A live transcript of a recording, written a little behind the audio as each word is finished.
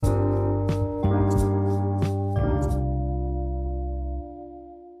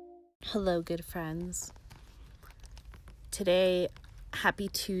Hello, good friends. Today, happy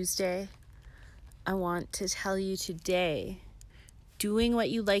Tuesday. I want to tell you today, doing what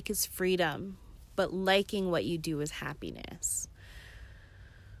you like is freedom, but liking what you do is happiness.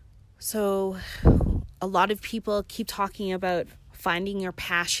 So, a lot of people keep talking about finding your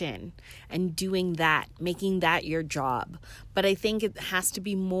passion and doing that, making that your job. But I think it has to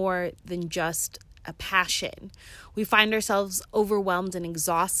be more than just a passion. We find ourselves overwhelmed and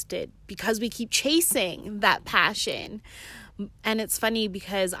exhausted because we keep chasing that passion. And it's funny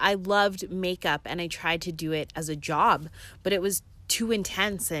because I loved makeup and I tried to do it as a job, but it was too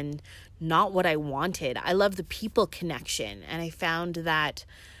intense and not what I wanted. I love the people connection, and I found that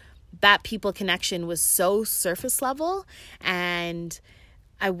people connection was so surface level, and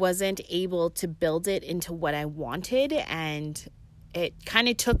I wasn't able to build it into what I wanted, and it kind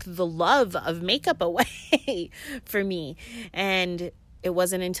of took the love of makeup away for me. And it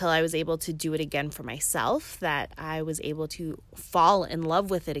wasn't until I was able to do it again for myself that I was able to fall in love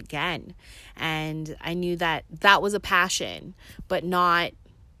with it again. And I knew that that was a passion, but not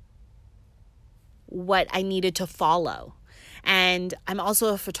what I needed to follow. And I'm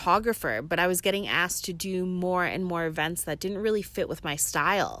also a photographer, but I was getting asked to do more and more events that didn't really fit with my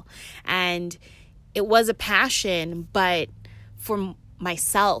style. And it was a passion, but for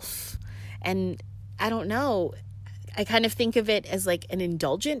myself. And I don't know, I kind of think of it as like an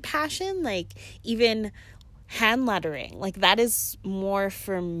indulgent passion, like even hand lettering, like that is more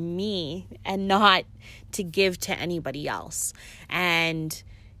for me and not to give to anybody else. And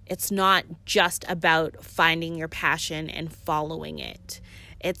it's not just about finding your passion and following it.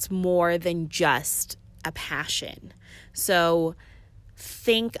 It's more than just a passion. So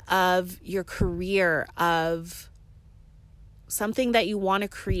think of your career, of something that you want to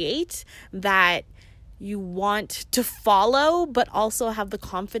create, that you want to follow, but also have the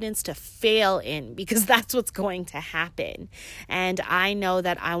confidence to fail in, because that's what's going to happen. And I know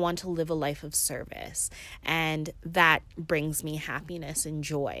that I want to live a life of service, and that brings me happiness and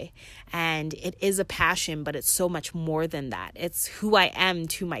joy. And it is a passion, but it's so much more than that. It's who I am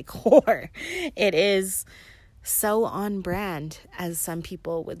to my core. It is so on brand, as some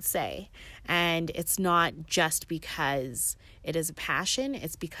people would say. And it's not just because it is a passion,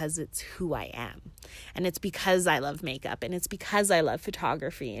 it's because it's who I am. And it's because I love makeup, and it's because I love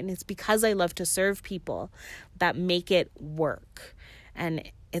photography, and it's because I love to serve people that make it work.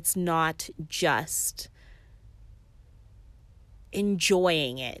 And it's not just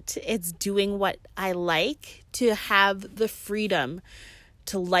enjoying it. It's doing what I like, to have the freedom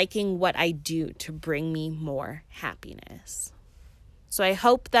to liking what I do to bring me more happiness. So I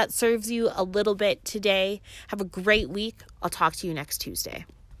hope that serves you a little bit today. Have a great week. I'll talk to you next Tuesday.